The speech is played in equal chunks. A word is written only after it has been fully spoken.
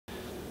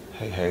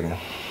Hey Hayden,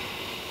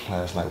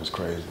 last night was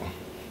crazy,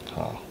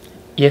 huh?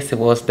 Yes, it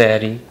was,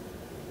 Daddy.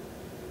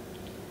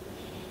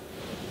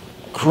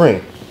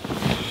 Kareem,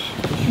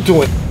 what are you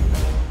doing?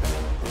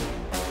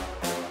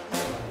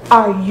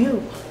 Are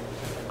you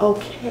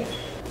okay?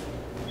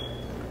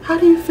 How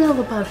do you feel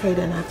about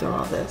Hayden after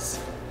all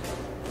this?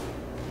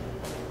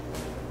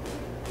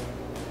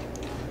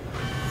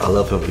 I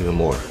love him even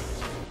more.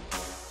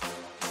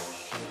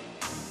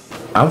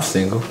 I'm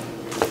single.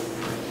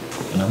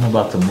 And I'm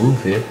about to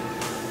move here.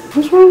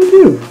 What's wrong with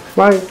you?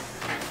 Like,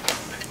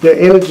 your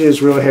energy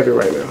is real heavy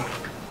right now.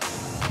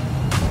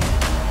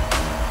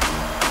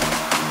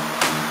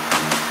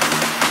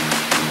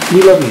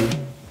 You love me.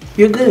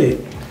 You're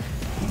good.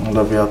 I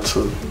love y'all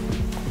too.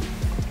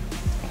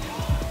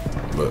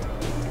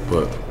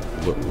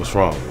 What's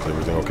wrong? Is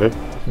everything okay?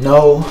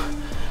 No.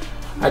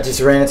 I just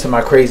ran into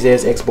my crazy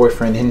ass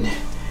ex-boyfriend and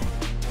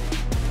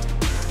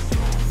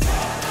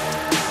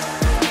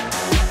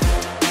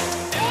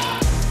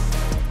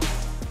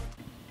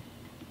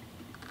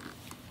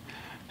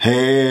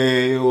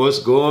Hey, what's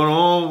going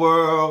on,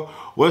 world?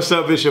 What's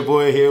up? It's your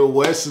boy here,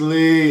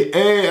 Wesley.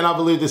 Hey, and I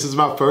believe this is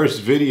my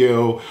first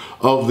video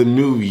of the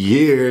new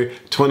year,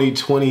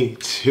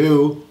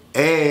 2022.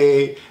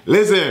 Hey,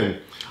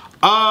 listen,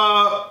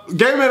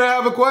 Gaming, I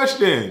have a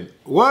question.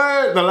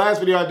 What? The last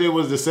video I did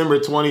was December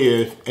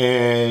 20th,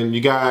 and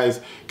you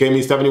guys gave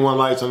me 71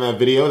 likes on that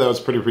video. That was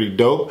pretty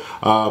dope.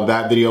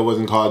 That video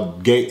wasn't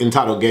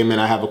entitled Gaming,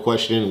 I have a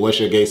question. What's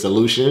your gay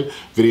solution?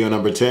 Video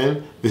number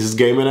 10. This is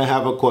Gaming, I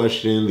have a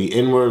question. The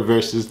N word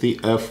versus the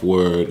F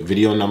word.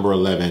 Video number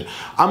 11.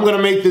 I'm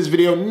gonna make this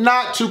video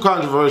not too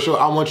controversial.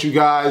 I want you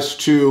guys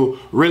to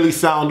really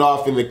sound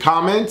off in the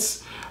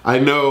comments. I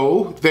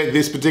know that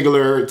this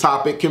particular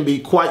topic can be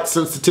quite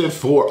sensitive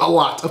for a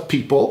lot of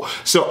people,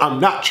 so I'm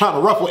not trying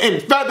to ruffle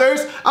any feathers.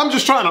 I'm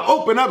just trying to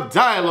open up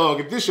dialogue.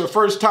 If this is your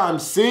first time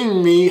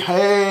seeing me,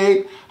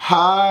 hey,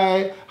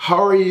 hi,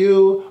 how are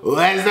you?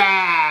 What's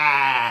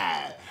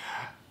up?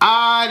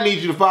 I need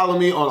you to follow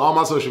me on all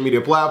my social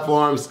media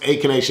platforms,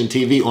 AKNation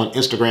TV on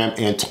Instagram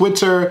and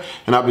Twitter,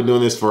 and I've been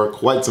doing this for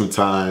quite some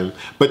time.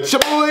 But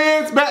your boy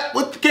is back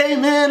with the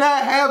Gaming,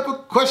 I have a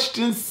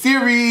question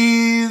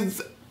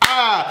series.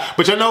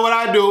 But you know what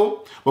I do?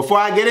 Before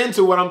I get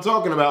into what I'm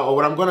talking about or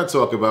what I'm gonna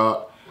talk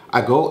about,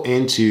 I go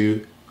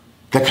into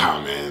the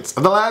comments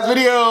of the last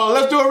video.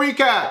 Let's do a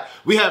recap.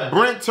 We had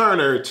Brent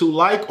Turner: to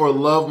like or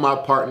love my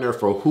partner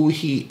for who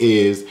he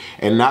is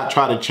and not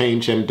try to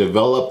change him,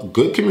 develop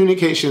good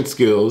communication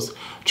skills,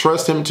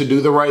 trust him to do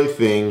the right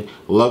thing,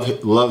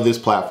 love this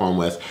platform,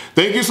 Wes.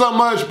 Thank you so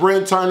much,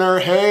 Brent Turner.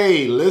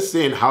 Hey,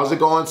 listen, how's it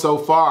going so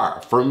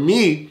far? For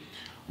me,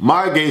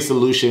 my gay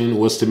solution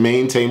was to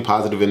maintain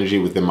positive energy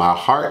within my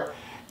heart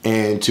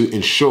and to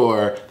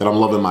ensure that I'm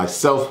loving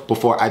myself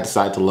before I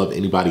decide to love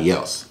anybody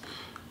else.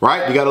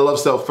 Right? You gotta love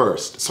self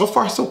first. So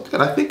far, so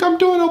good. I think I'm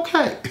doing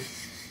okay.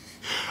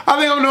 I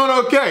think I'm doing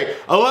okay.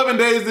 11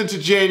 days into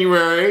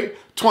January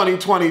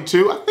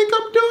 2022, I think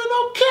I'm doing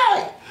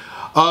okay.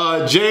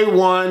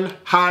 J1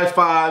 High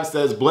Five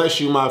says, bless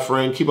you, my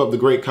friend. Keep up the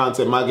great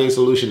content. My gay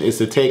solution is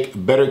to take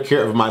better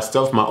care of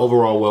myself, my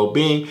overall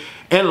well-being,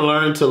 and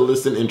learn to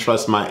listen and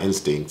trust my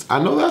instincts.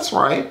 I know that's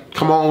right.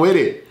 Come on with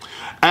it.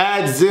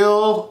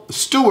 Adzil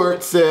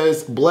Stewart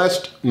says,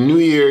 blessed new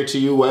year to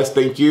you, Wes.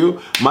 Thank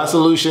you. My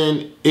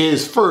solution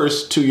is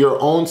first to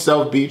your own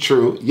self be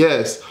true.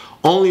 Yes,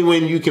 only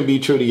when you can be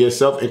true to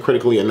yourself and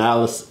critically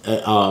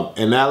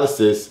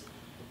analysis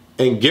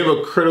and give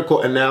a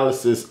critical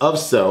analysis of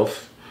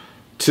self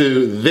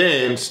to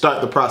then start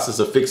the process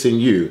of fixing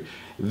you.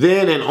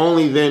 Then and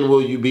only then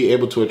will you be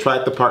able to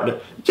attract the partner.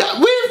 Yeah,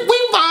 we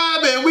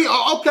vibing. We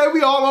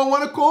all on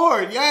one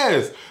accord.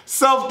 Yes.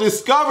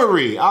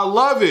 Self-discovery. I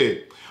love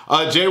it.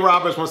 Jay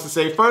Roberts wants to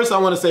say, first I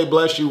want to say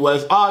bless you,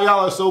 Wes. Oh,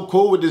 y'all are so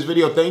cool with this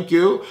video. Thank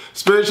you.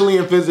 Spiritually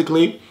and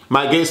physically,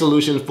 my gay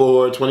solution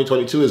for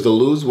 2022 is to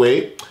lose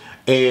weight.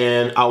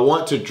 And I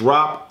want to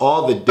drop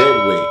all the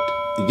dead weight.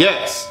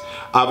 Yes.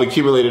 I've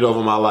accumulated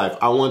over my life.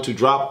 I want to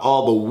drop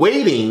all the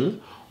waiting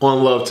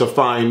on love to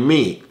find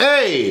me.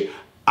 Hey,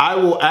 I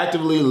will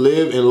actively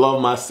live and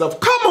love myself.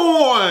 Come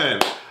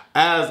on!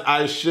 As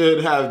I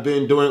should have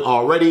been doing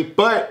already,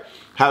 but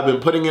have been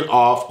putting it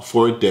off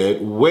for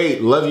dead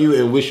weight. Love you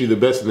and wish you the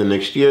best in the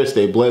next year.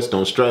 Stay blessed,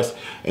 don't stress,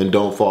 and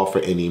don't fall for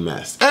any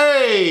mess.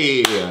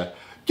 Hey!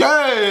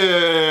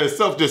 Yes!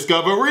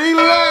 Self-discovery,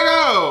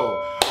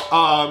 Lego!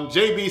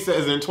 JB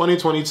says, in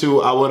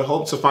 2022, I would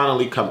hope to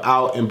finally come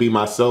out and be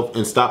myself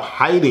and stop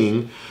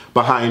hiding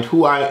behind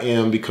who I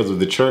am because of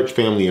the church,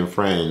 family, and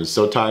friends.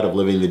 So tired of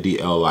living the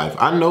DL life.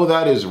 I know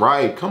that is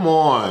right. Come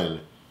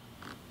on.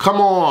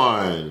 Come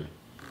on.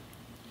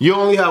 You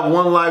only have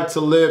one life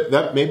to live.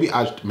 That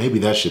maybe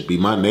that should be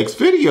my next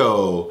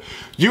video.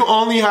 You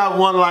only have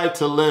one life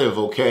to live,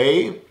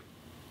 okay?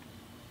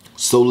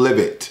 So live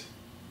it.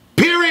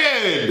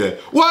 Period.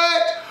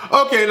 What?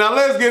 Okay, now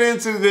let's get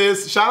into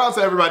this. Shout out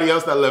to everybody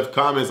else that left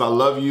comments. I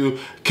love you.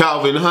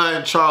 Calvin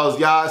Hunt, Charles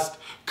Yost,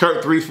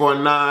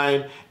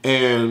 Kurt349,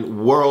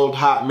 and World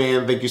Hot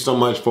Man. Thank you so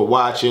much for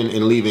watching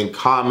and leaving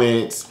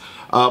comments.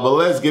 But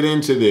let's get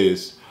into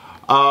this.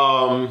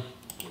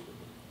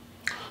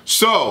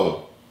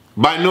 So,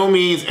 by no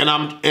means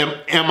am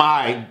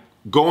I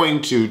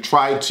going to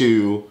try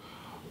to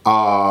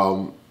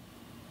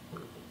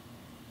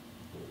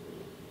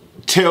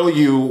tell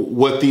you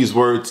what these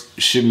words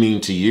should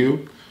mean to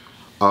you.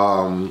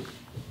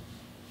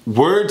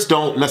 Words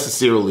don't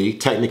necessarily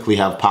technically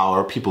have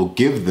power. People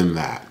give them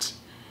that,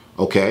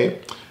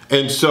 okay?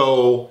 And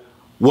so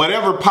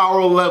whatever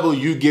power level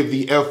you give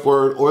the F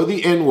word or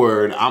the N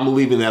word, I'm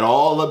leaving that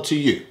all up to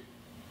you,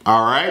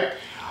 all right?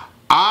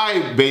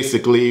 I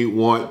basically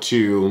want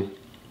to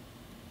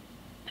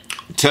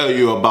tell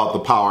you about the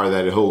power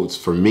that it holds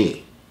for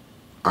me,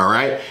 all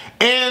right?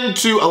 And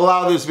to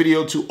allow this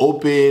video to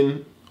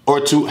open or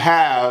to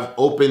have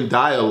open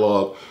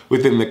dialogue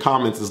within the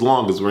comments as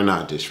long as we're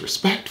not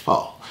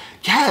disrespectful.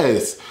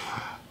 Yes,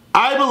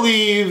 I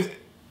believe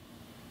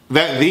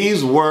that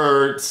these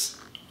words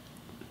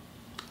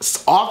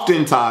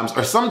oftentimes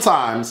or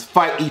sometimes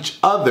fight each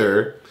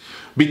other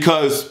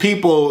because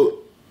people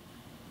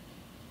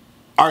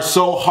are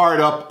so hard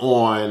up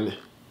on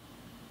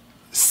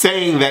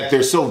saying that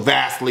they're so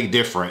vastly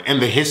different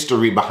and the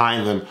history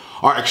behind them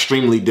are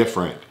extremely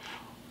different.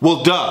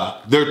 Well, duh,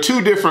 they're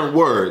two different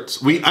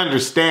words. We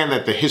understand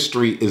that the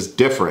history is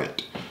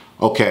different,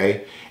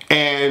 okay?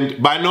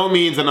 And by no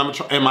means am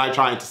I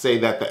trying to say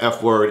that the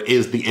F word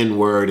is the N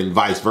word and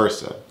vice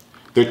versa.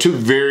 They're two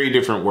very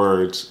different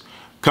words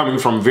coming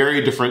from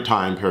very different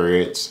time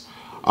periods,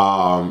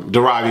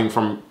 deriving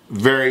from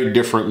very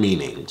different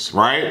meanings,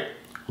 right?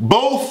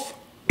 Both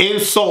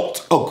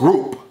insult a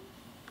group,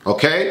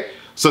 okay?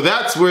 So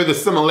that's where the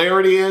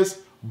similarity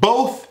is.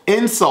 Both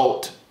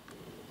insult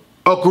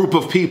a group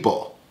of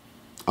people,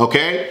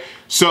 okay?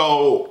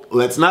 So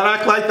let's not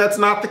act like that's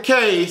not the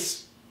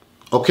case,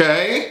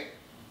 okay?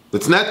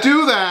 Let's not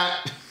do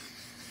that.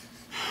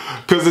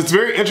 Because it's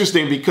very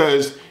interesting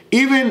because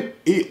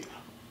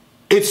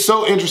it's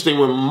so interesting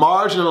when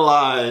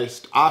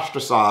marginalized,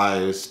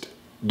 ostracized,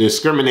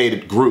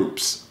 discriminated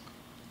groups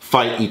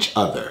fight each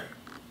other.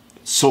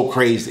 It's so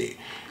crazy.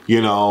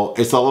 You know,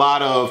 it's a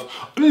lot of,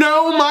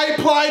 no, my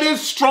plight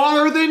is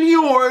stronger than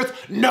yours.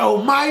 No,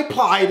 my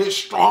plight is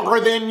stronger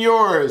than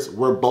yours.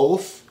 We're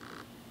both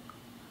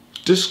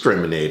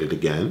discriminated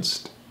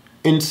against,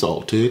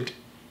 insulted,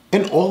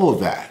 and all of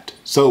that.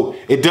 So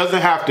it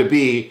doesn't have to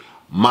be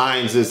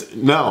mine's is,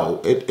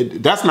 no,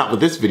 that's not what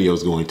this video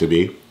is going to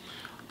be.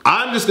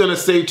 I'm just going to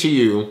say to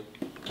you,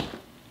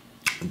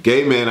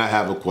 gay man, I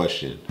have a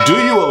question. Do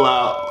you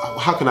allow,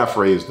 how can I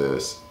phrase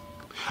this?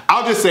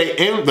 I'll just say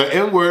the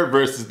N word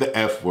versus the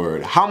F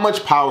word. How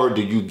much power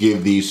do you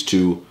give these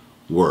two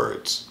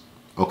words?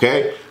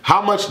 Okay?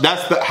 How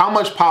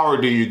much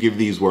power do you give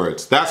these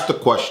words? That's the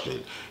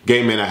question.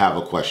 Gay men, I have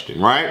a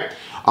question, right?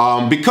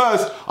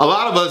 Because a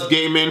lot of us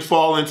gay men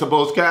fall into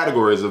both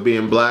categories of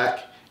being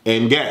black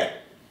and gay.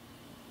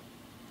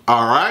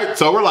 All right?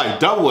 So we're like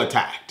double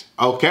attacked,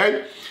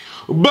 okay?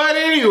 But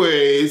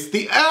anyways,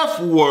 the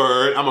F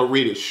word, I'm gonna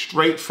read it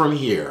straight from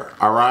here,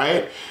 all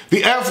right?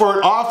 The F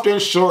word, often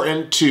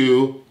shortened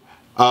to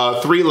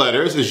 3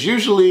 letters, is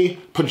usually a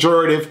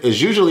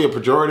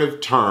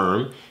pejorative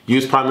term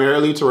used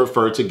primarily to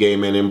refer to gay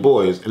men and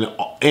boys.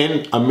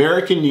 In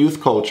American youth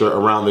culture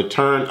around the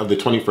turn of the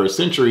 21st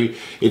century,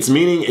 its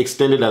meaning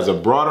extended as a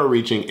broader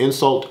reaching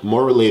insult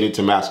more related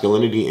to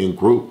masculinity and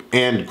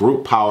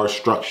group power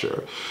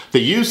structure. The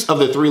use of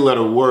the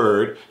 3-letter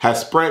word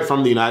has spread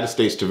from the United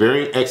States to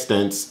varying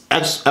extents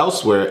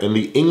elsewhere in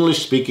the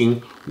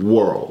English-speaking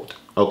world,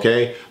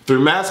 okay? Through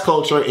mass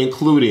culture,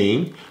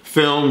 including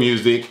film,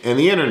 music, and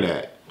the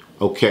internet,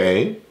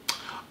 okay?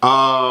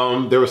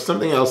 There was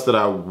something else that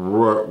I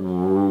wrote.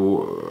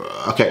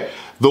 Okay,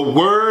 the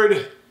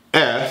word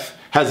F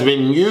has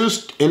been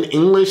used in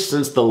English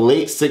since the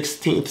late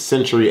 16th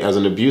century as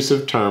an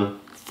abusive term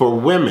for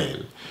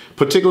women,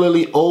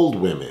 particularly old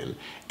women,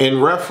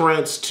 in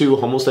reference to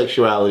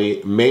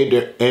homosexuality may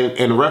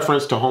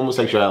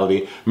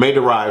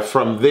derive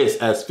from this,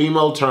 as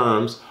female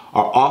terms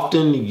are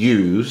often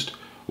used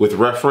with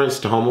reference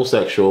to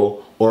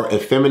homosexual or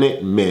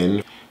effeminate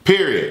men.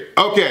 Period.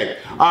 Okay.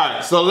 All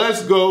right. So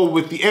let's go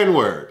with the N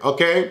word.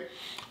 Okay.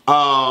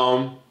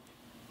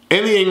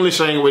 In the English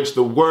language,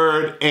 the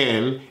word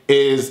N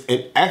is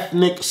an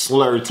ethnic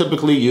slur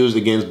typically used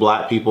against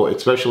black people,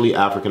 especially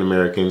African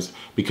Americans,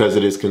 because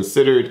it is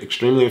considered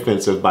extremely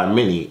offensive by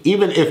many.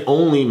 Even if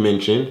only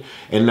mentioned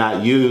and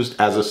not used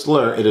as a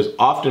slur, it is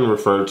often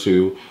referred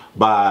to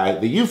by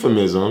the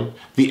euphemism,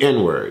 the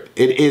N-word.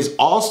 It is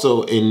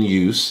also in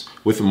use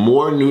with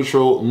more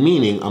neutral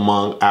meaning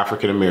among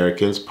African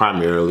Americans,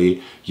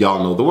 primarily,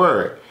 y'all know the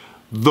word.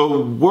 The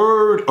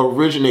word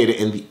originated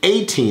in the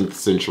 18th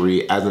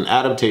century as an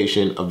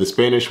adaptation of the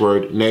Spanish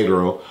word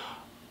negro,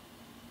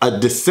 a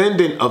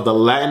descendant of the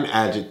Latin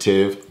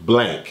adjective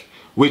blank,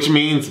 which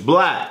means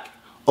black.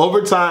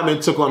 Over time,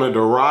 it took on a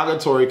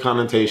derogatory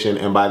connotation,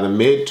 and by the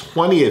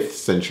mid-20th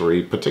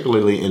century,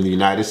 particularly in the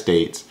United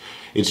States,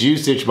 its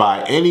usage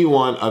by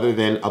anyone other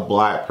than a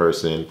black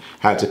person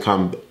had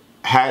come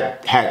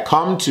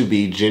to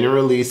be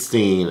generally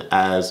seen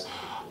as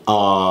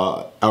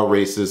a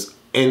racist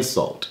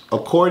insult.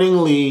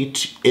 Accordingly,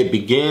 it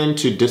began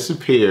to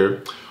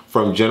disappear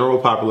from general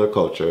popular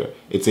culture.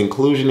 Its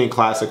inclusion in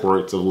classic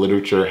works of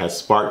literature has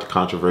sparked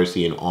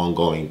controversy and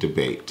ongoing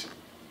debate.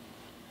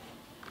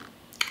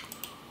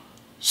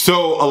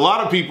 So a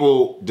lot of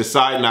people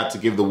decide not to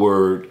give the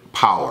word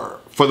power.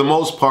 For the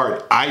most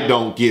part, I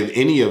don't give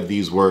any of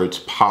these words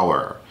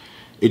power.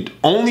 It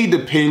only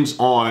depends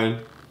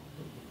on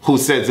who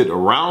says it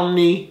around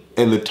me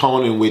and the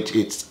tone in which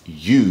it's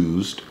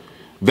used.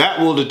 That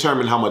will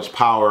determine how much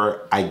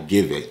power I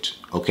give it,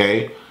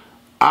 okay?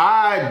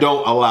 I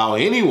don't allow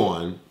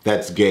anyone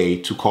that's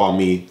gay to call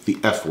me the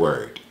F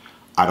word.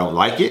 I don't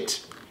like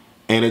it,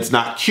 and it's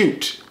not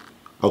cute,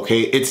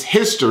 okay? Its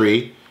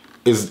history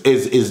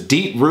is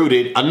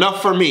deep-rooted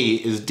enough for me,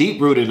 is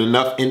deep-rooted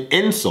enough in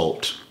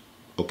insult,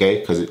 okay?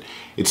 Because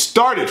it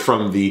started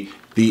from the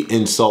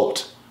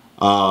insult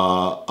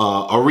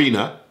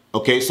arena,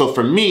 okay? So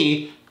for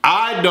me,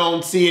 I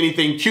don't see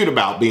anything cute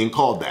about being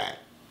called that.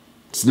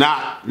 It's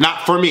not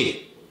for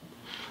me.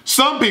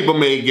 Some people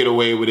may get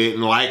away with it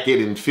and like it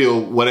and feel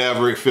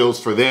whatever it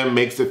feels for them,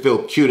 makes it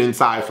feel cute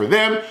inside for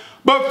them.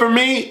 But for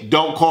me,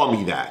 don't call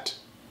me that.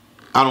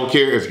 I don't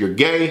care if you're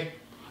gay.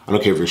 I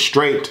don't care if you're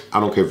straight. I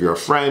don't care if you're a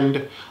friend.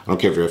 I don't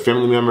care if you're a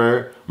family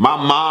member. My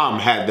mom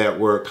had that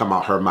word come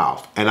out her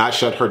mouth, and I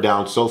shut her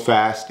down so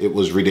fast, it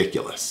was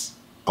ridiculous,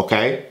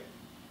 okay?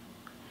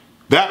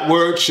 That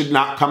word should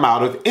not come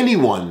out of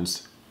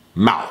anyone's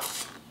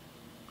mouth,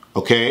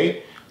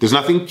 okay? There's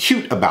nothing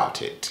cute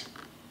about it,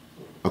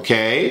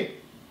 okay?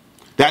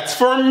 That's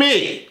for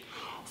me.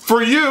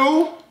 For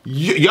you,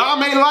 y'all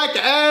may like,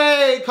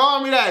 hey,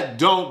 call me that.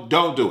 Don't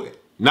do it.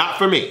 Not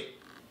for me,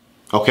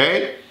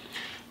 okay?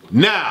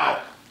 Now,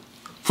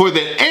 for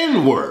the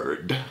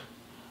N-word,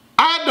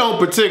 I don't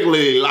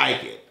particularly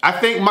like it. I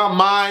think my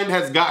mind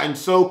has gotten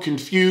so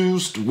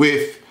confused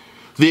with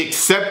the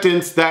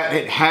acceptance that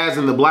it has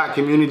in the black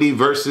community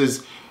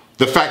versus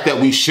the fact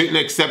that we shouldn't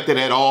accept it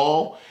at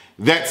all,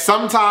 that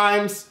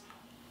sometimes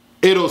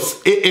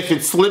if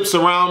it slips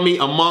around me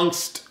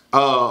amongst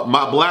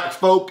my black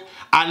folk,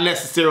 I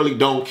necessarily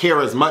don't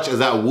care as much as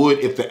I would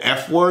if the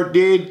F word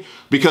did,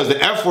 because the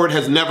F word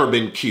has never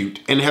been cute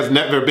and has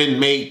never been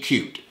made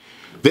cute.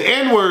 The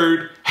N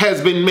word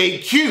has been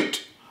made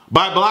cute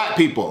by black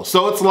people.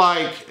 So it's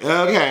like,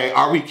 okay,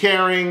 are we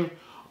caring?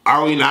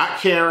 Are we not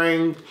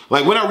caring?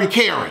 Like, when are we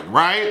caring,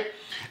 right?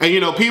 And you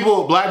know,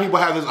 black people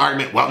have this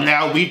argument, well,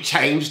 now we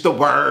changed the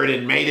word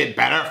and made it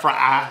better for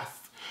us.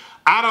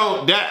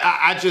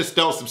 I just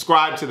don't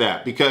subscribe to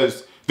that,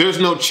 because there's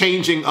no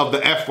changing of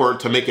the F word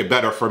to make it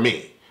better for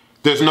me.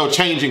 There's no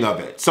changing of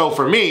it. So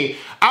for me,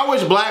 I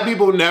wish black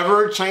people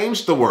never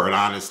changed the word,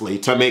 honestly,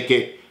 to make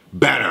it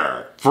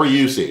better for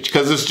usage,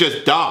 because it's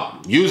just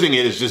dumb. Using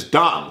it is just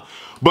dumb.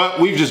 But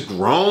we've just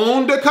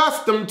grown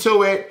accustomed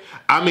to it.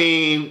 I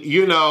mean,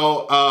 you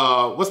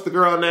know, what's the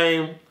girl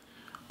name?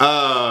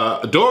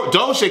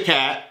 Doja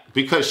Cat,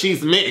 because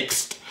she's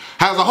mixed,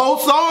 has a whole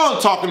song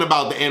talking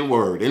about the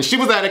N-word. And she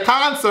was at a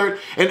concert,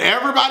 and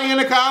everybody in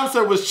the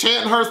concert was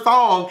chanting her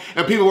song,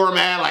 and people were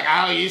mad like,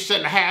 oh, you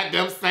shouldn't have had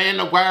them saying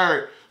the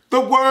word.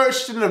 The word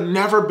shouldn't have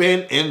never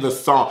been in the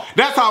song.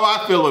 That's how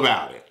I feel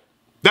about it.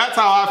 That's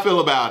how I feel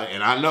about it.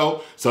 And I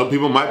know some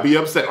people might be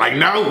upset, like,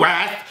 no,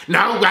 Wes,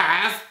 no,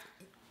 Wes.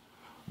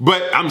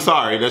 But I'm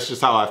sorry, that's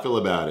just how I feel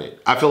about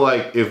it. I feel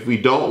like if we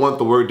don't want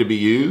the word to be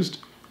used,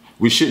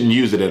 we shouldn't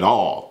use it at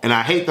all. And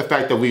I hate the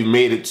fact that we've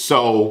made it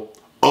so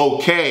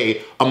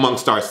okay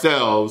amongst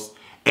ourselves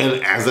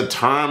and as a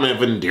term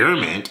of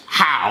endearment,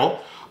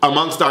 how,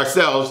 amongst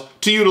ourselves,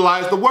 to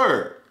utilize the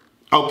word,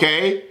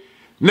 okay?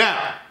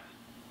 Now,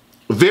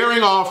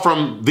 veering off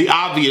from the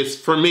obvious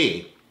for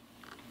me,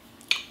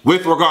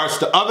 with regards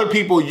to other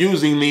people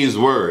using these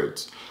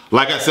words,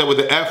 like I said with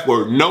the F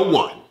word, no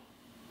one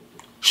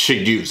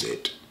should use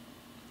it.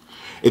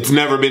 It's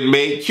never been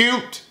made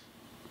cute.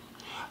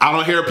 I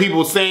don't hear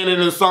people saying it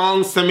in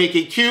songs to make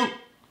it cute.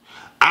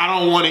 I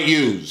don't want it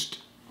used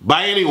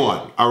by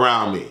anyone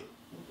around me,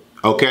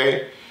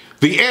 okay?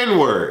 The N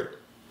word,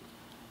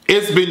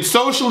 it's been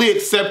socially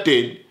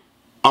accepted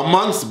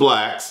amongst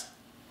blacks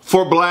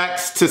for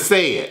blacks to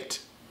say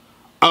it.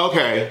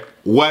 Okay,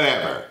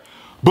 whatever.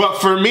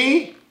 But for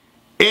me,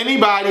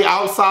 anybody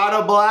outside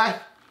of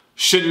black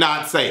should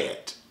not say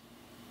it.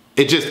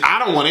 I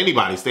don't want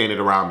anybody saying it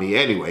around me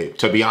anyway,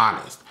 to be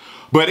honest.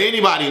 But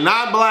anybody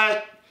not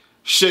black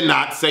should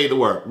not say the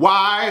word.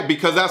 Why?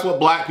 Because that's what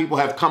black people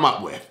have come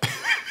up with.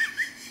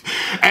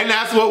 And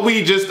that's what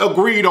we just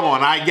agreed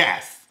on, I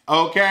guess,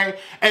 okay?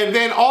 And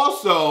then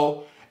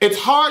also, it's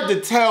hard to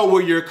tell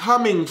where you're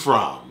coming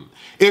from.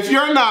 If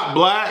you're not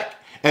black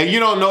and you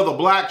don't know the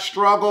black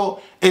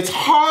struggle, it's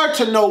hard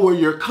to know where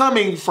you're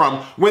coming from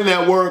when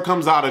that word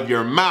comes out of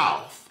your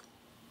mouth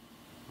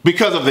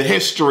because of the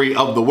history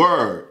of the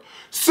word.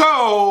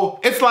 So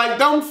it's like,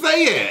 don't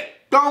say it.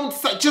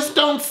 Just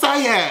don't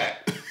say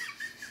it.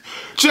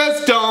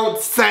 Just don't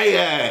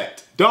say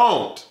it.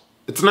 Don't.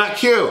 It's not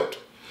cute.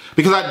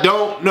 because I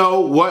don't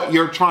know what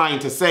you're trying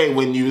to say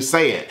when you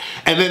say it.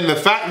 And then the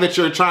fact that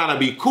you're trying to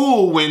be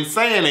cool when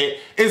saying it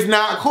is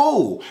not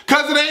cool,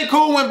 because it ain't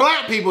cool when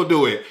black people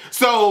do it.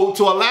 So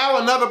to allow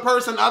another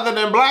person other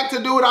than black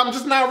to do it, I'm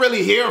just not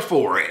really here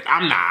for it.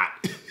 I'm not.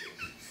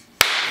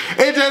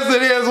 It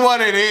is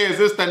what it is.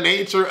 It's the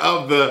nature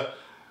of the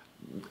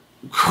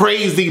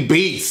crazy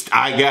beast,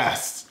 I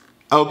guess.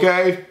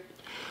 Okay?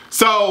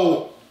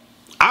 So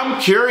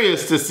I'm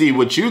curious to see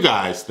what you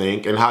guys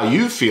think and how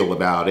you feel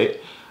about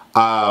it.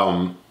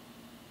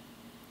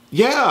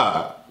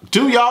 Yeah.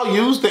 Do y'all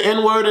use the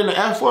N-word and the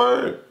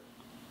F-word?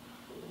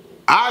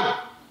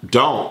 I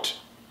don't.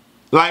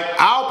 Like,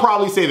 I'll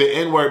probably say the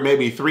N-word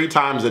maybe 3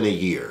 times in a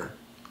year.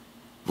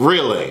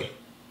 Really.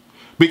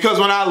 Because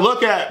when I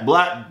look at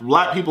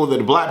black people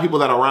that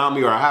are around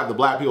me, or I have the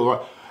black people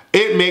around,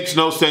 it makes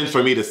no sense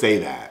for me to say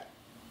that.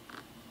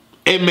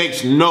 It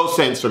makes no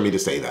sense for me to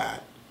say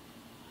that.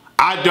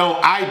 I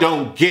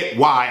don't get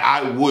why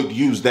I would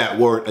use that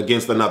word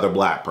against another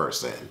black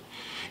person.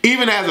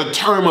 Even as a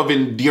term of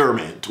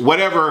endearment,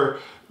 whatever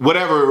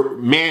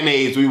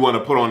mayonnaise we want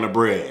to put on the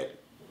bread.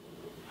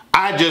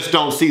 I just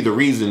don't see the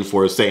reason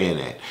for saying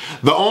it.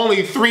 The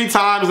only 3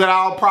 times that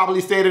I'll probably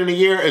say it in a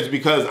year is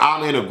because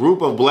I'm in a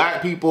group of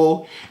black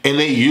people and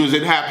they use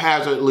it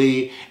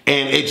haphazardly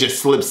and it just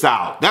slips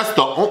out. That's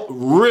the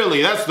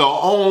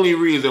only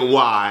reason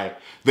why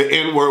the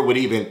N-word would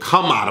even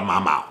come out of my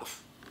mouth.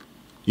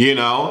 You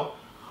know?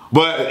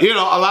 But, you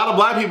know, a lot of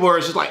black people are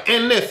just like,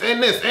 and this,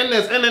 and this, and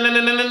this, and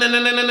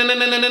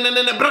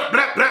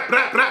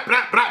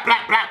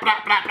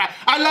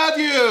I love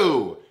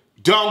you.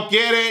 Don't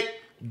get it.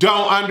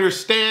 Don't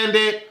understand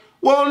it.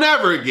 We'll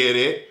never get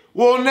it.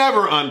 We'll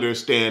never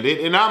understand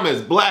it. And I'm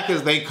as black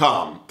as they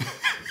come.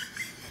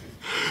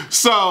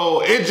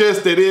 So it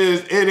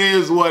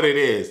is what it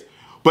is.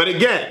 But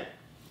again,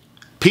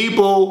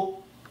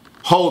 people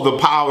hold the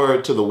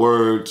power to the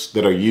words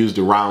that are used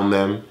around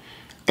them.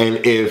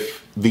 And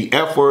if the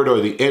F word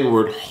or the N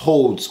word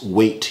holds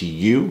weight to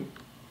you,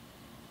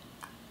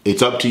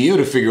 it's up to you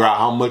to figure out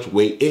how much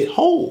weight it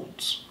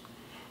holds.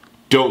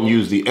 Don't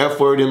use the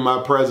F word in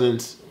my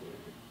presence.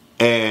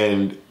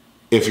 And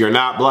if you're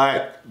not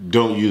black,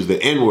 don't use the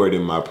N-word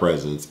in my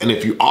presence. And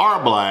if you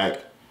are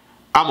black,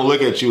 I'm gonna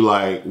look at you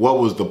like, what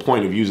was the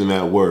point of using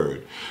that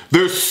word?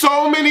 There's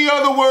so many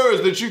other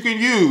words that you can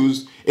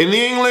use in the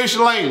English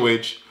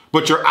language,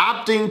 but you're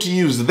opting to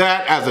use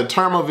that as a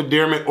term of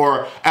endearment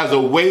or as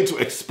a way to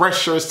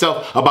express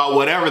yourself about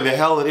whatever the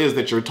hell it is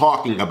that you're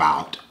talking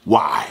about.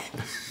 Why?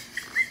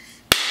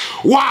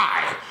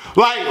 Why?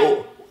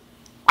 Like,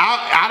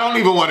 I don't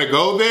even want to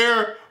go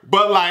there.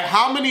 But like,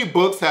 how many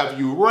books have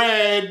you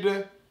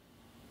read?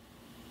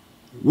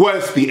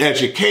 What's the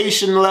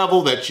education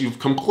level that you've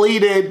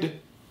completed?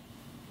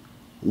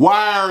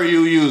 Why are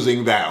you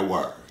using that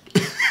word?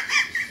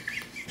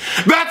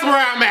 That's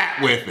where I'm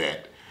at with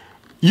it.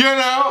 You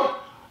know?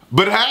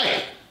 But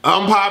hey,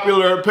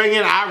 unpopular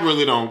opinion, I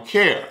really don't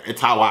care.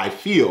 It's how I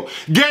feel.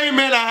 Gay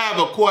men, I have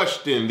a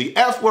question. The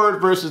F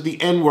word versus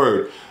the N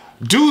word.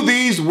 Do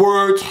these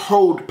words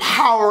hold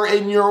power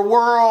in your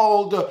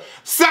world?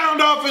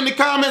 Sound off in the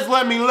comments,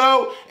 let me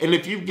know. And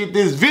if you get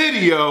this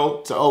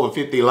video to over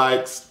 50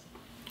 likes,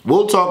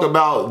 we'll talk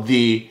about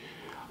the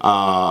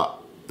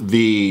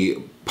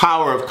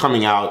power of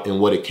coming out and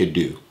what it could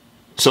do.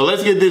 So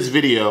let's get this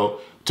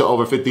video to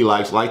over 50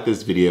 likes, like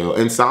this video,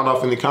 and sound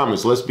off in the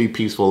comments. Let's be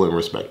peaceful and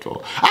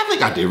respectful. I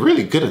think I did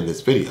really good in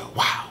this video.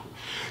 Wow.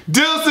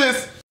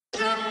 Deuces.